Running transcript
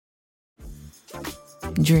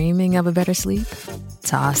Dreaming of a better sleep?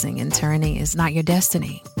 Tossing and turning is not your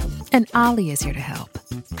destiny. And Ollie is here to help.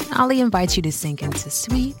 Ollie invites you to sink into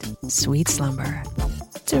sweet, sweet slumber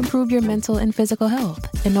to improve your mental and physical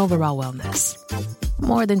health and overall wellness.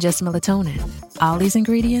 More than just melatonin, Ollie's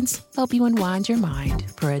ingredients help you unwind your mind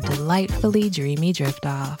for a delightfully dreamy drift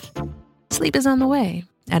off. Sleep is on the way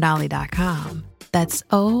at Ollie.com. That's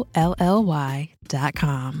OLLY.com.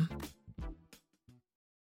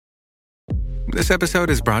 This episode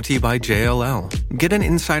is brought to you by JLL. Get an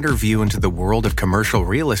insider view into the world of commercial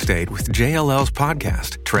real estate with JLL's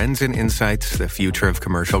podcast, Trends and Insights, the Future of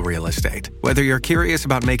Commercial Real Estate. Whether you're curious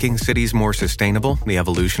about making cities more sustainable, the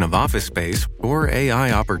evolution of office space, or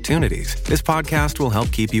AI opportunities, this podcast will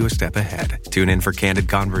help keep you a step ahead. Tune in for candid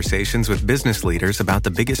conversations with business leaders about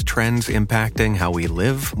the biggest trends impacting how we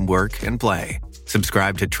live, work, and play.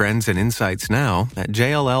 Subscribe to Trends and Insights now at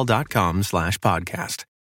jll.com/podcast.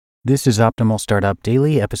 This is Optimal Startup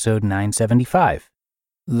Daily, episode 975,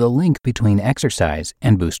 The Link Between Exercise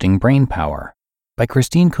and Boosting Brainpower, by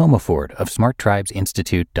Christine Comaford of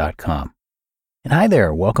smarttribesinstitute.com. And hi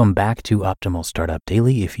there, welcome back to Optimal Startup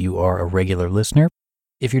Daily if you are a regular listener.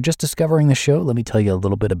 If you're just discovering the show, let me tell you a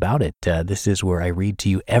little bit about it. This is where I read to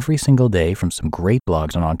you every single day from some great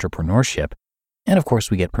blogs on entrepreneurship. And of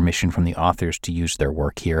course, we get permission from the authors to use their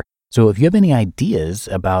work here. So if you have any ideas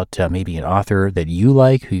about maybe an author that you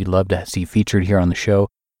like, who you'd love to see featured here on the show,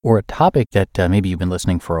 or a topic that maybe you've been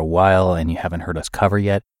listening for a while and you haven't heard us cover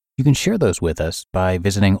yet, you can share those with us by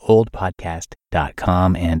visiting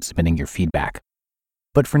oldpodcast.com and submitting your feedback.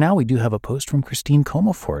 But for now, we do have a post from Christine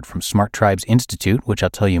Comaford from Smart Tribes Institute, which I'll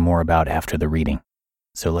tell you more about after the reading.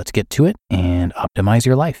 So let's get to it and optimize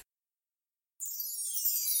your life.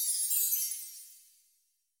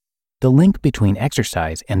 The Link Between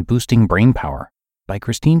Exercise and Boosting Brainpower, by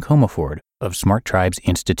Christine Comaford of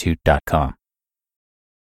smarttribesinstitute.com.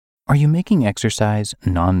 Are you making exercise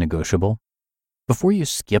non-negotiable? Before you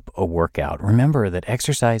skip a workout, remember that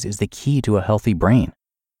exercise is the key to a healthy brain.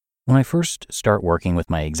 When I first start working with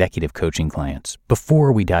my executive coaching clients,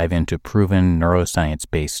 before we dive into proven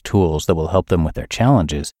neuroscience-based tools that will help them with their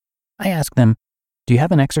challenges, I ask them, do you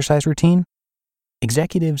have an exercise routine?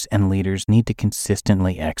 Executives and leaders need to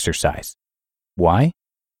consistently exercise. Why?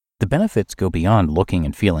 The benefits go beyond looking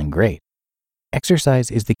and feeling great.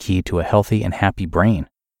 Exercise is the key to a healthy and happy brain.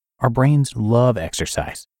 Our brains love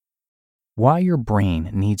exercise. Why your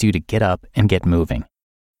brain needs you to get up and get moving.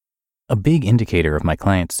 A big indicator of my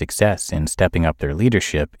clients' success in stepping up their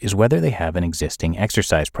leadership is whether they have an existing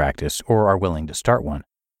exercise practice or are willing to start one.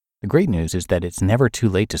 The great news is that it's never too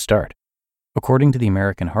late to start. According to the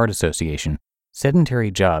American Heart Association, sedentary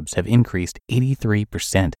jobs have increased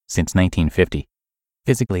 83% since 1950.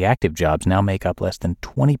 Physically active jobs now make up less than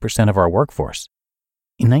 20% of our workforce.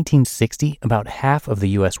 In 1960, about half of the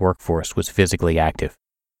U.S. workforce was physically active.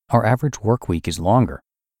 Our average work week is longer.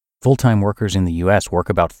 Full-time workers in the U.S. work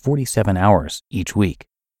about 47 hours each week.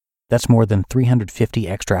 That's more than 350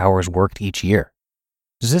 extra hours worked each year.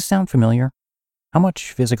 Does this sound familiar? How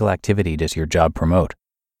much physical activity does your job promote?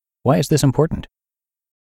 Why is this important?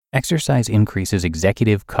 Exercise increases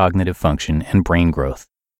executive cognitive function and brain growth.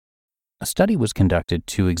 A study was conducted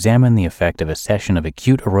to examine the effect of a session of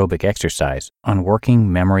acute aerobic exercise on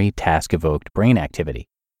working memory task-evoked brain activity,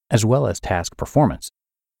 as well as task performance.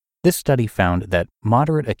 This study found that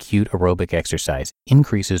moderate acute aerobic exercise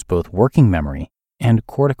increases both working memory and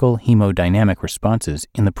cortical hemodynamic responses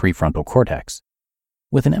in the prefrontal cortex,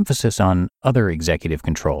 with an emphasis on other executive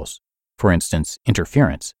controls, for instance,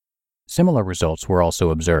 interference. Similar results were also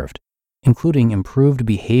observed, including improved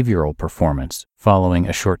behavioral performance following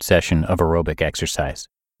a short session of aerobic exercise,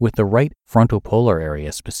 with the right frontopolar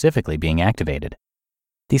area specifically being activated.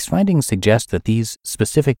 These findings suggest that these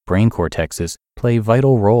specific brain cortexes play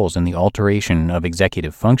vital roles in the alteration of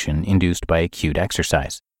executive function induced by acute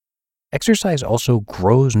exercise. Exercise also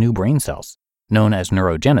grows new brain cells, known as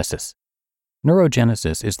neurogenesis.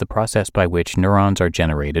 Neurogenesis is the process by which neurons are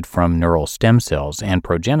generated from neural stem cells and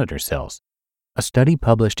progenitor cells. A study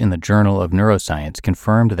published in the Journal of Neuroscience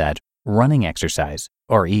confirmed that running exercise,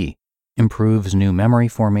 RE, improves new memory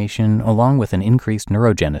formation along with an increased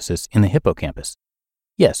neurogenesis in the hippocampus.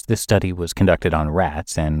 Yes, this study was conducted on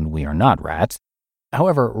rats, and we are not rats.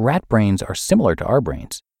 However, rat brains are similar to our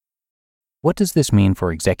brains. What does this mean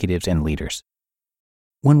for executives and leaders?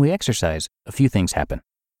 When we exercise, a few things happen.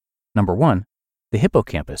 Number one, the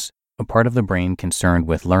hippocampus, a part of the brain concerned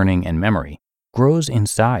with learning and memory, grows in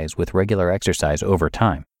size with regular exercise over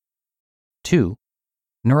time. 2,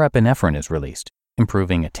 norepinephrine is released,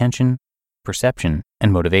 improving attention, perception,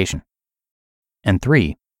 and motivation. And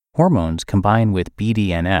 3, hormones combine with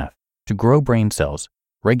BDNF to grow brain cells,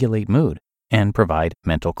 regulate mood, and provide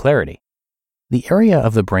mental clarity. The area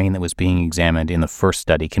of the brain that was being examined in the first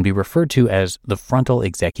study can be referred to as the frontal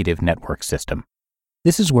executive network system.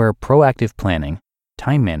 This is where proactive planning,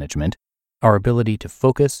 time management, our ability to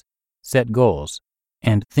focus, set goals,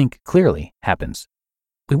 and think clearly happens.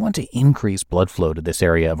 We want to increase blood flow to this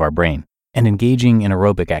area of our brain, and engaging in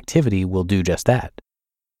aerobic activity will do just that.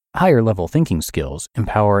 Higher level thinking skills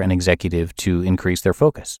empower an executive to increase their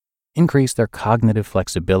focus, increase their cognitive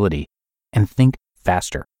flexibility, and think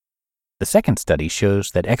faster. The second study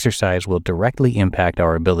shows that exercise will directly impact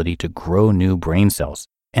our ability to grow new brain cells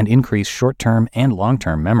and increase short-term and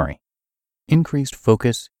long-term memory. Increased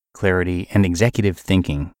focus, clarity, and executive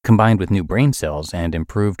thinking, combined with new brain cells and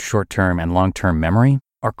improved short-term and long-term memory,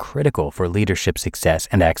 are critical for leadership success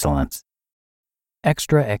and excellence.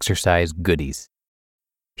 Extra exercise goodies.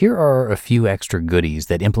 Here are a few extra goodies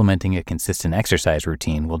that implementing a consistent exercise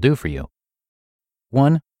routine will do for you.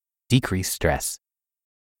 1. Decrease stress.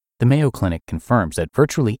 The Mayo Clinic confirms that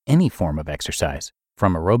virtually any form of exercise,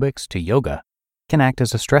 from aerobics to yoga, can act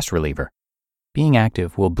as a stress reliever. Being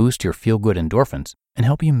active will boost your feel-good endorphins and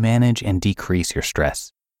help you manage and decrease your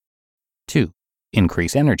stress. 2.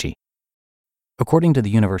 Increase energy. According to the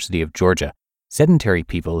University of Georgia, sedentary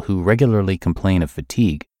people who regularly complain of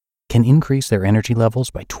fatigue can increase their energy levels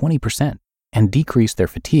by 20% and decrease their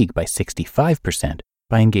fatigue by 65%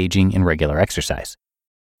 by engaging in regular exercise.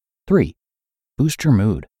 3. Boost your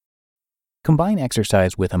mood. Combine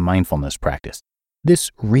exercise with a mindfulness practice. This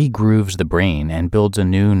regrooves the brain and builds a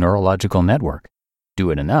new neurological network. Do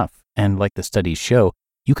it enough, and like the studies show,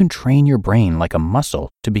 you can train your brain like a muscle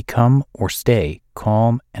to become or stay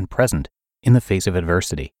calm and present in the face of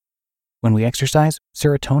adversity. When we exercise,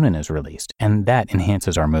 serotonin is released, and that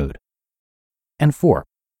enhances our mood. And 4,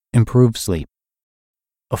 improve sleep.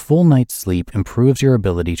 A full night's sleep improves your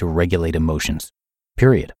ability to regulate emotions,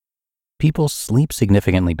 period. People sleep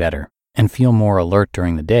significantly better and feel more alert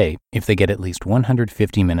during the day if they get at least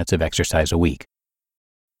 150 minutes of exercise a week.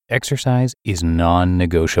 Exercise is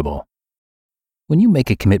non-negotiable. When you make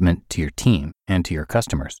a commitment to your team and to your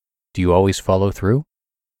customers, do you always follow through?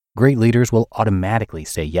 Great leaders will automatically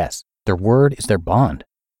say yes. Their word is their bond.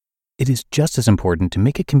 It is just as important to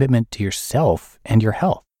make a commitment to yourself and your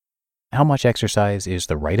health. How much exercise is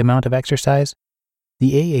the right amount of exercise?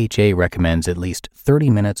 The AHA recommends at least 30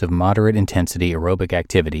 minutes of moderate intensity aerobic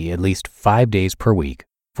activity at least 5 days per week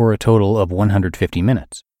for a total of 150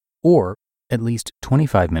 minutes, or at least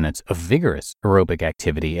 25 minutes of vigorous aerobic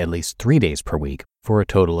activity at least 3 days per week for a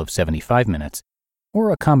total of 75 minutes, or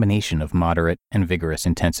a combination of moderate and vigorous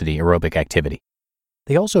intensity aerobic activity.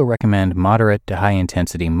 They also recommend moderate to high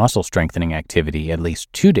intensity muscle strengthening activity at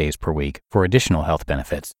least 2 days per week for additional health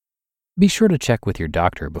benefits. Be sure to check with your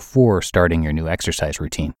doctor before starting your new exercise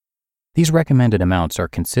routine. These recommended amounts are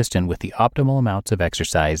consistent with the optimal amounts of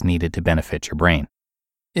exercise needed to benefit your brain.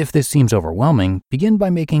 If this seems overwhelming, begin by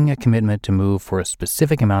making a commitment to move for a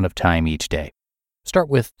specific amount of time each day. Start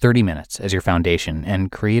with 30 minutes as your foundation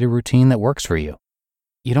and create a routine that works for you.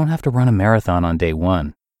 You don't have to run a marathon on day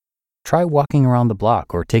 1. Try walking around the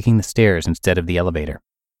block or taking the stairs instead of the elevator.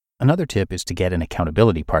 Another tip is to get an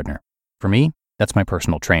accountability partner. For me, that's my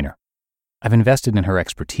personal trainer. I've invested in her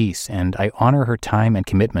expertise and I honor her time and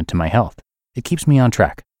commitment to my health. It keeps me on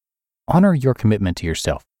track. Honor your commitment to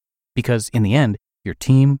yourself, because in the end, your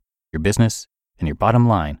team, your business, and your bottom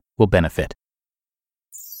line will benefit.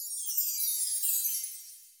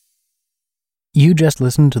 You just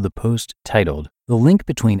listened to the post titled "The Link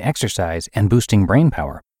Between Exercise and Boosting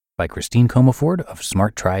Brainpower" by Christine Comaford of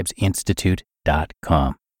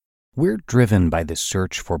SmartTribesInstitute.com. We're driven by the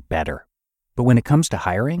search for better. But when it comes to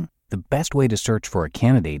hiring, the best way to search for a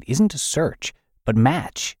candidate isn't to search, but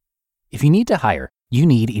match. If you need to hire, you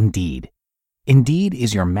need Indeed. Indeed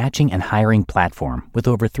is your matching and hiring platform with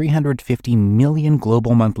over 350 million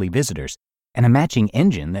global monthly visitors and a matching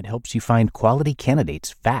engine that helps you find quality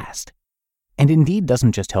candidates fast. And Indeed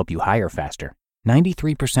doesn't just help you hire faster.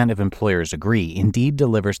 93% of employers agree Indeed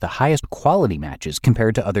delivers the highest quality matches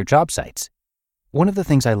compared to other job sites. One of the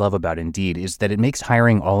things I love about Indeed is that it makes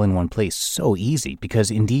hiring all in one place so easy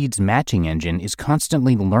because Indeed's matching engine is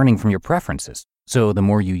constantly learning from your preferences. So the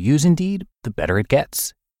more you use Indeed, the better it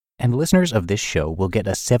gets. And listeners of this show will get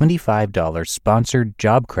a $75 sponsored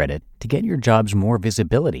job credit to get your jobs more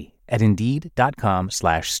visibility at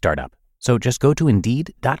Indeed.com/startup. So just go to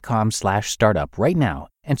Indeed.com/startup right now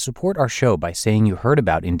and support our show by saying you heard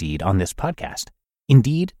about Indeed on this podcast.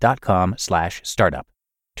 Indeed.com/startup.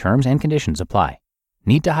 Terms and conditions apply.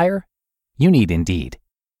 Need to hire? You need Indeed.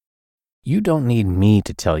 You don't need me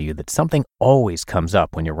to tell you that something always comes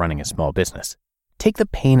up when you're running a small business. Take the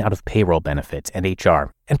pain out of payroll benefits and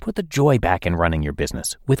HR and put the joy back in running your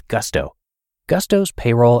business with Gusto. Gusto's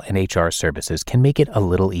payroll and HR services can make it a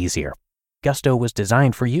little easier. Gusto was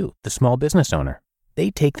designed for you, the small business owner.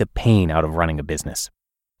 They take the pain out of running a business.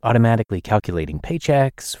 Automatically calculating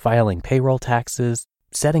paychecks, filing payroll taxes,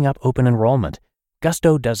 setting up open enrollment.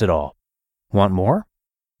 Gusto does it all. Want more?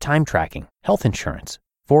 Time tracking, health insurance,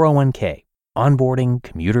 401k, onboarding,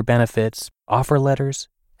 commuter benefits, offer letters,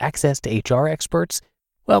 access to HR experts?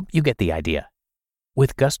 Well, you get the idea.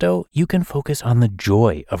 With Gusto, you can focus on the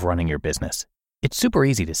joy of running your business. It's super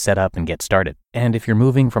easy to set up and get started. And if you're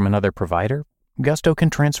moving from another provider, Gusto can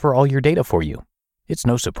transfer all your data for you. It's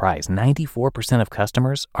no surprise, 94% of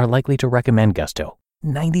customers are likely to recommend Gusto.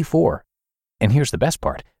 94. And here's the best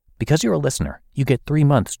part. Because you're a listener, you get 3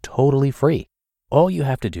 months totally free. All you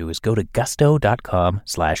have to do is go to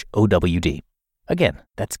gusto.com/OWD. Again,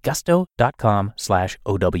 that's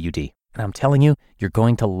gusto.com/OWD. And I'm telling you, you're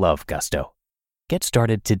going to love Gusto. Get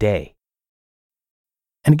started today.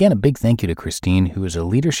 And again, a big thank you to Christine, who is a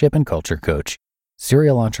leadership and culture coach,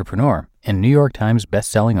 serial entrepreneur, and New York Times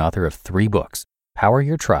bestselling author of 3 books, Power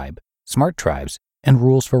Your Tribe, Smart Tribes, and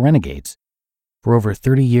Rules for Renegades. For over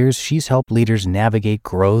 30 years, she's helped leaders navigate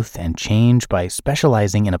growth and change by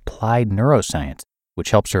specializing in applied neuroscience,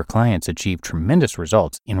 which helps her clients achieve tremendous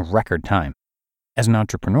results in record time. As an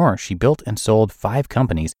entrepreneur, she built and sold 5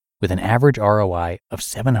 companies with an average ROI of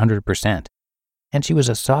 700%. And she was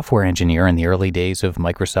a software engineer in the early days of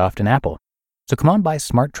Microsoft and Apple. So come on by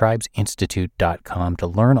smarttribesinstitute.com to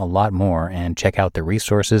learn a lot more and check out the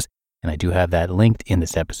resources. And I do have that linked in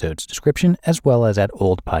this episode's description, as well as at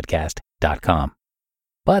oldpodcast.com.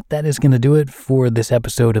 But that is going to do it for this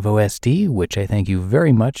episode of OSD, which I thank you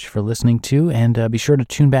very much for listening to. And be sure to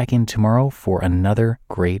tune back in tomorrow for another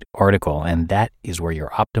great article. And that is where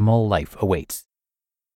your optimal life awaits.